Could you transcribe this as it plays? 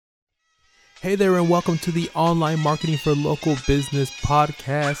Hey there, and welcome to the Online Marketing for Local Business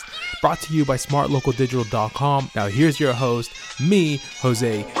podcast, brought to you by smartlocaldigital.com. Now, here's your host, me,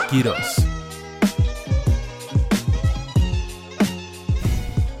 Jose Quiros.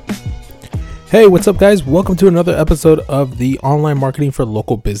 Hey, what's up, guys? Welcome to another episode of the Online Marketing for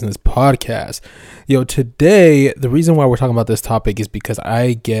Local Business podcast. Today, the reason why we're talking about this topic is because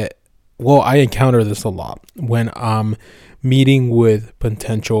I encounter this a lot when I'm meeting with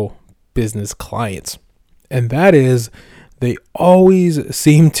potential business clients, and that is they always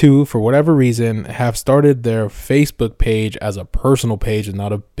seem to, for whatever reason, have started their Facebook page as a personal page and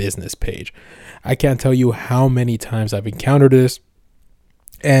not a business page. I can't tell you how many times I've encountered this,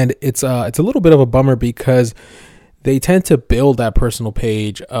 and it's a little bit of a bummer because they tend to build that personal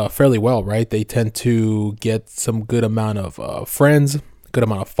page fairly well, right? They tend to get some good amount of friends, good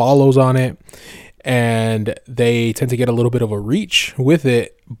amount of follows on it, and they tend to get a little bit of a reach with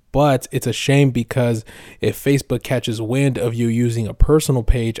it. But it's a shame because if Facebook catches wind of you using a personal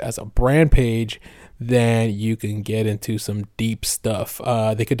page as a brand page, then you can get into some deep stuff.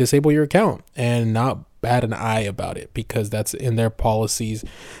 They could disable your account and not bat an eye about it because that's in their policies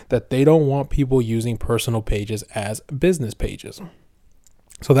that they don't want people using personal pages as business pages.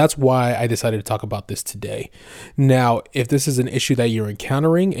 So that's why I decided to talk about this today. Now, if this is an issue that you're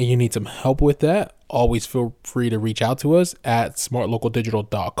encountering and you need some help with that, always feel free to reach out to us at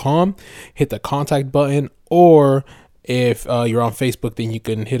smartlocaldigital.com. Hit the contact button, or if you're on Facebook, then you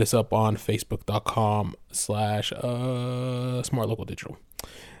can hit us up on facebook.com/smartlocaldigital.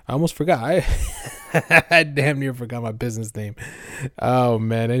 I almost forgot. I damn near forgot my business name. Oh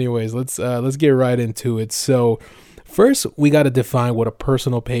man. Anyways, let's get right into it. So first, we got to define what a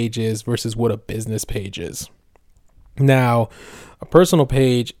personal page is versus what a business page is. Now, a personal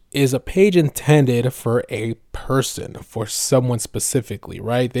page is a page intended for a person, for someone specifically,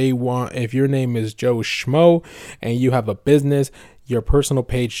 right? If your name is Joe Schmo and you have a business, your personal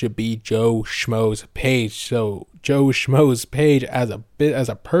page should be Joe Schmo's page. So Joe Schmo's page as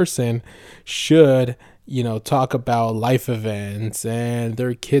a person should, talk about life events and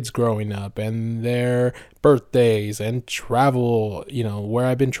their kids growing up and their birthdays and travel, where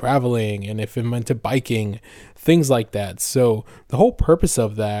I've been traveling and if I'm into biking, things like that. So the whole purpose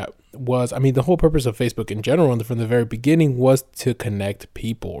of that the whole purpose of Facebook in general and from the very beginning was to connect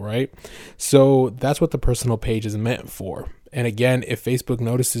people, right? So that's what the personal page is meant for. And again, if Facebook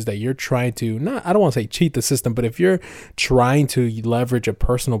notices that you're trying to, I don't want to say cheat the system, but if you're trying to leverage a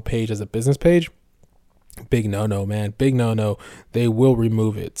personal page as a business page, big no-no, man. Big no-no. They will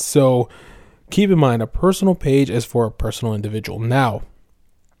remove it. So keep in mind, a personal page is for a personal individual. Now,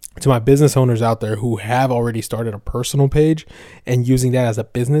 to my business owners out there who have already started a personal page and using that as a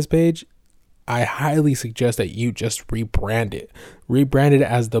business page, I highly suggest that you just rebrand it. Rebrand it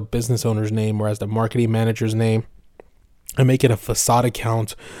as the business owner's name or as the marketing manager's name, and make it a facade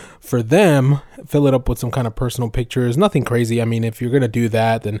account for them. Fill it up with some kind of personal pictures. Nothing crazy. I mean, if you're going to do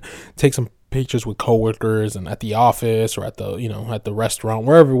that, then take some pictures with coworkers and at the office or at the, at the restaurant,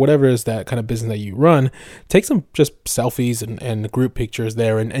 whatever is that kind of business that you run. Take some just selfies and group pictures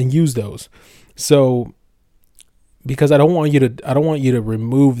there and use those. So, because I don't want you to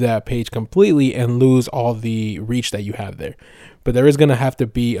remove that page completely and lose all the reach that you have there. But there is going to have to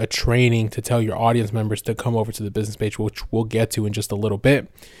be a training to tell your audience members to come over to the business page, which we'll get to in just a little bit.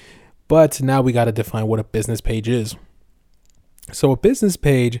 But now we got to define what a business page is. So a business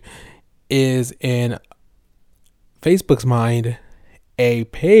page is, in Facebook's mind, a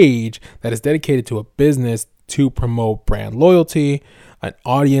page that is dedicated to a business to promote brand loyalty, an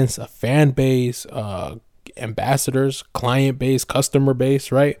audience, a fan base, ambassadors, client base, customer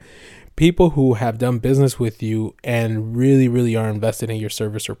base, right? People who have done business with you and really, really are invested in your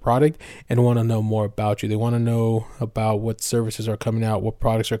service or product and want to know more about you. They want to know about what services are coming out, what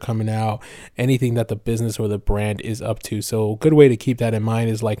products are coming out, anything that the business or the brand is up to. So a good way to keep that in mind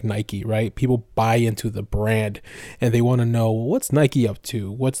is like Nike, right? People buy into the brand and they want to know, what's Nike up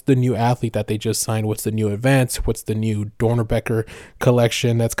to? What's the new athlete that they just signed? What's the new events? What's the new Dornerbecker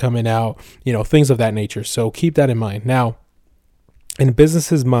collection that's coming out? Things of that nature. So keep that in mind. Now, in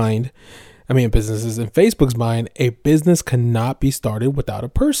Facebook's mind, a business cannot be started without a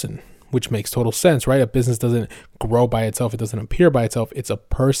person, which makes total sense, right? A business doesn't grow by itself. It doesn't appear by itself. It's a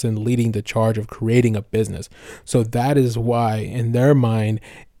person leading the charge of creating a business. So that is why, in their mind,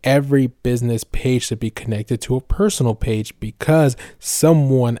 every business page should be connected to a personal page because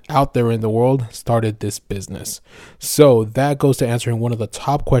someone out there in the world started this business. So that goes to answering one of the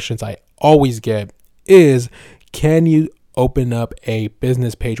top questions I always get is, can you open up a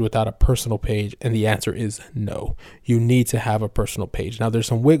business page without a personal page? And the answer is no. You need to have a personal page. Now there's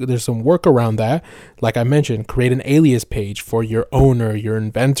some work around that. Like I mentioned, create an alias page for your owner, your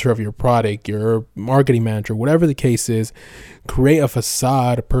inventor of your product, your marketing manager, whatever the case is. Create a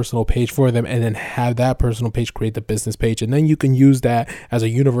facade, a personal page for them, and then have that personal page create the business page. And then you can use that as a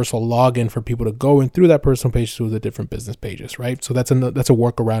universal login for people to go in through that personal page to the different business pages, right? So that's a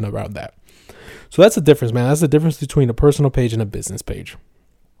workaround around that. So that's the difference, man. That's the difference between a personal page and a business page.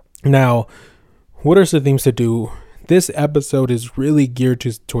 Now, what are some things to do? This episode is really geared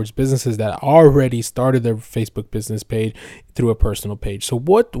towards businesses that already started their Facebook business page through a personal page. So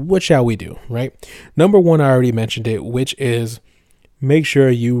what shall we do, right? Number one, I already mentioned it, which is make sure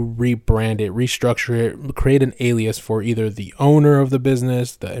you rebrand it, restructure it, create an alias for either the owner of the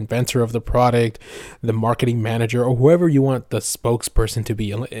business, the inventor of the product, the marketing manager, or whoever you want the spokesperson to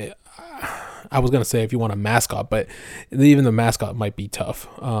be. I was going to say if you want a mascot, but even the mascot might be tough.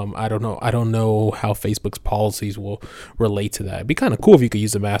 I don't know. I don't know how Facebook's policies will relate to that. It'd be kind of cool if you could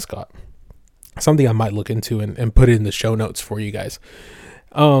use a mascot. Something I might look into and put it in the show notes for you guys.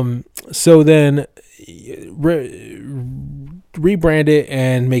 So then rebrand it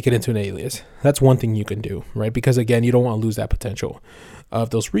and make it into an alias. That's one thing you can do, right? Because again, you don't want to lose that potential of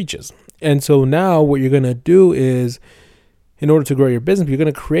those reaches. And so now what you're going to do is, in order to grow your business, you're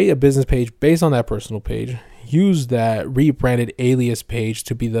going to create a business page based on that personal page. Use that rebranded alias page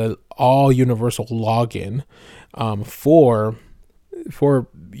to be the all universal login for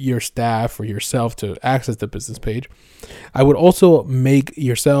your staff or yourself to access the business page. I would also make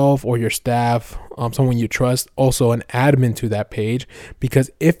yourself or your staff, someone you trust, also an admin to that page,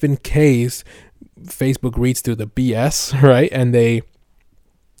 because if in case Facebook reads through the BS, right, and they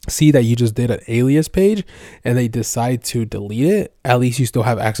see that you just did an alias page and they decide to delete it, at least you still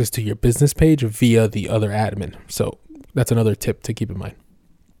have access to your business page via the other admin. So that's another tip to keep in mind.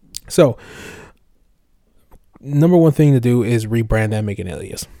 So number one thing to do is rebrand and make an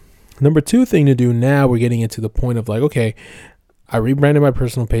alias. Number two thing to do, now we're getting into the point of like, okay, I rebranded my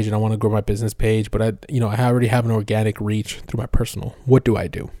personal page and I want to grow my business page, but I already have an organic reach through my personal. What do I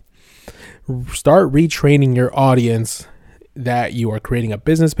do? Start retraining your audience that you are creating a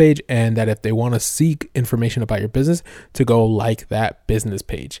business page, and that if they want to seek information about your business, to go like that business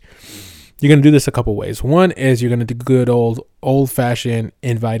page. You're going to do this a couple ways. One is you're going to do good old fashioned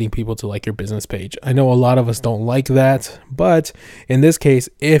inviting people to like your business page. I know a lot of us don't like that, but in this case,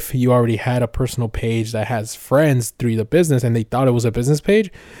 if you already had a personal page that has friends through the business and they thought it was a business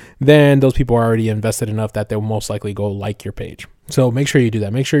page, then those people are already invested enough that they'll most likely go like your page. So make sure you do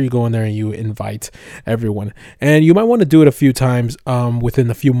that. Make sure you go in there and you invite everyone. And you might want to do it a few times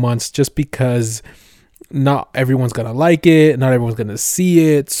within a few months, just because not everyone's going to like it. Not everyone's going to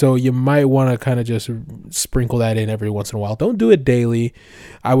see it. So you might want to kind of just sprinkle that in every once in a while. Don't do it daily.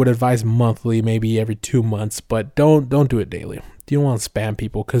 I would advise monthly, maybe every 2 months, but don't do it daily. You don't want to spam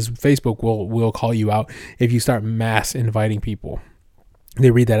people, because Facebook will call you out if you start mass inviting people. They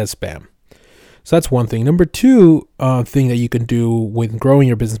read that as spam. So that's one thing. Number two thing that you can do with growing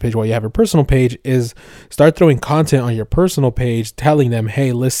your business page while you have a personal page is start throwing content on your personal page, telling them,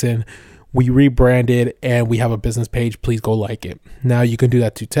 hey, listen, we rebranded and we have a business page. Please go like it. Now you can do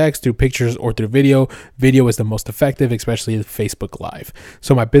that through text, through pictures, or through video. Video is the most effective, especially Facebook Live.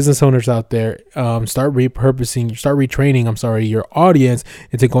 So my business owners out there, start retraining your audience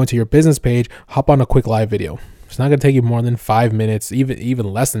into going to your business page. Hop on a quick live video. It's not going to take you more than 5 minutes, even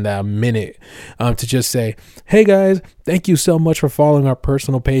less than that, a minute, to just say, hey guys, thank you so much for following our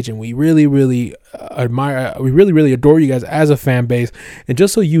personal page. And we really, really really adore you guys as a fan base. And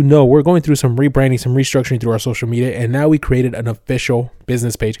just so you know, we're going through some rebranding, some restructuring through our social media. And now we created an official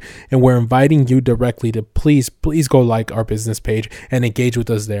business page, and we're inviting you directly to please go like our business page and engage with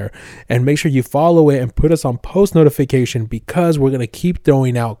us there. And make sure you follow it and put us on post notification, because we're going to keep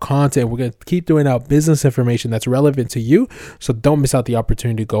throwing out content. We're going to keep throwing out business information that's relevant to you. So don't miss out the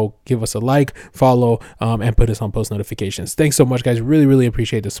opportunity to go give us a like, follow, and put us on post notifications. Thanks so much, guys. Really, really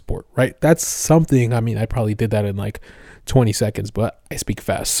appreciate the support, right? That's something, I probably did that in like 20 seconds, but I speak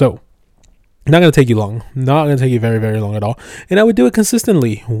fast. So not going to take you long, not going to take you very, very long at all. And I would do it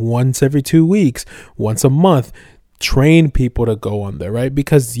consistently, once every 2 weeks, once a month. Train people to go on there, right?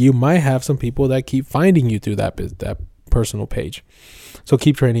 Because you might have some people that keep finding you through that personal page. So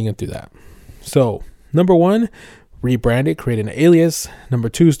keep training them through that. So number one, rebrand it, create an alias. Number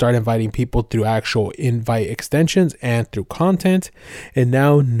two, start inviting people through actual invite extensions and through content. And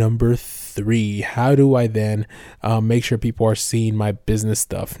now number three, how do I then make sure people are seeing my business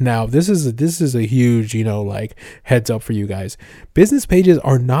stuff? Now, this is a huge, heads up for you guys. Business pages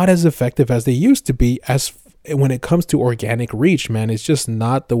are not as effective as they used to be as when it comes to organic reach, man, it's just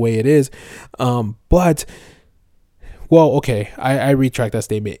not the way it is. I retract that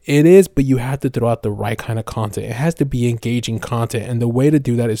statement. It is, but you have to throw out the right kind of content. It has to be engaging content. And the way to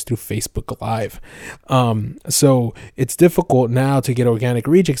do that is through Facebook Live. So it's difficult now to get organic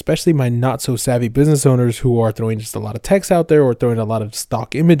reach, especially my not so savvy business owners who are throwing just a lot of text out there or throwing a lot of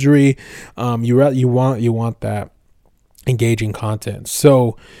stock imagery. You want that engaging content.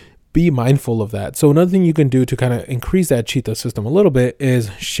 So be mindful of that. So another thing you can do to kind of increase that cheat system a little bit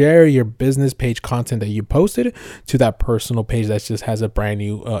is share your business page content that you posted to that personal page that just has a brand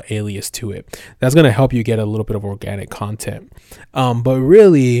new alias to it. That's going to help you get a little bit of organic content. But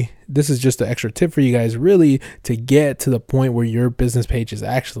really, this is just an extra tip for you guys, really, to get to the point where your business page is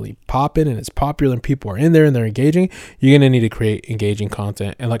actually popping and it's popular and people are in there and they're engaging. You're going to need to create engaging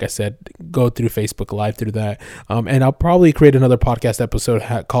content. And like I said, go through Facebook Live through that. And I'll probably create another podcast episode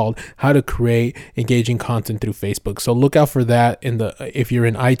called How to Create Engaging Content Through Facebook. So look out for that if you're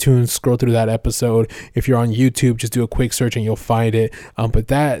in iTunes, scroll through that episode. If you're on YouTube, just do a quick search and you'll find it. But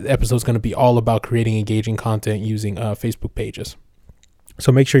that episode is going to be all about creating engaging content using Facebook pages. So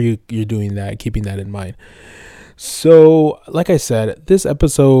make sure you're doing that, keeping that in mind. So like I said, this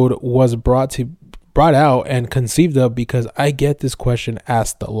episode was brought out and conceived of because I get this question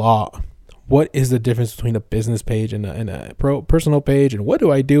asked a lot. What is the difference between a business page and a personal page? And what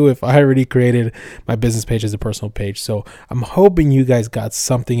do I do if I already created my business page as a personal page? So I'm hoping you guys got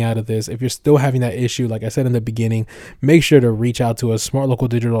something out of this. If you're still having that issue, like I said in the beginning, make sure to reach out to us,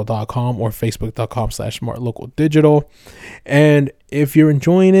 smartlocaldigital.com or facebook.com/smartlocaldigital. And if you're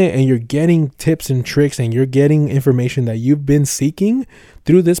enjoying it and you're getting tips and tricks and you're getting information that you've been seeking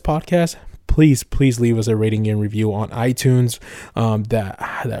through this podcast, please leave us a rating and review on iTunes.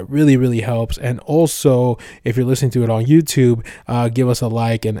 That really helps. And also, if you're listening to it on YouTube, give us a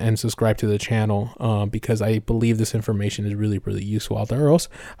like and subscribe to the channel, because I believe this information is really useful out there, or else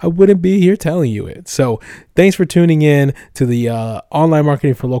I wouldn't be here telling you it. So thanks for tuning in to the Online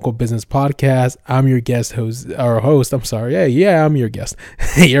Marketing for Local Business podcast. I'm your host. I'm sorry. Yeah, I'm your guest.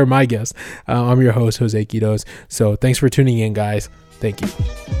 You're my guest. I'm your host, Jose Quiroz. So thanks for tuning in, guys. Thank you.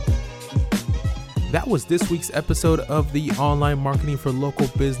 That was this week's episode of the Online Marketing for Local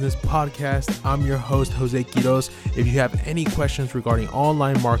Business podcast. I'm your host, Jose Quiroz. If you have any questions regarding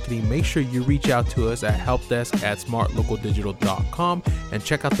online marketing, make sure you reach out to us at helpdesk@smartlocaldigital.com and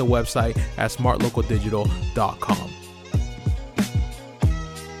check out the website at smartlocaldigital.com.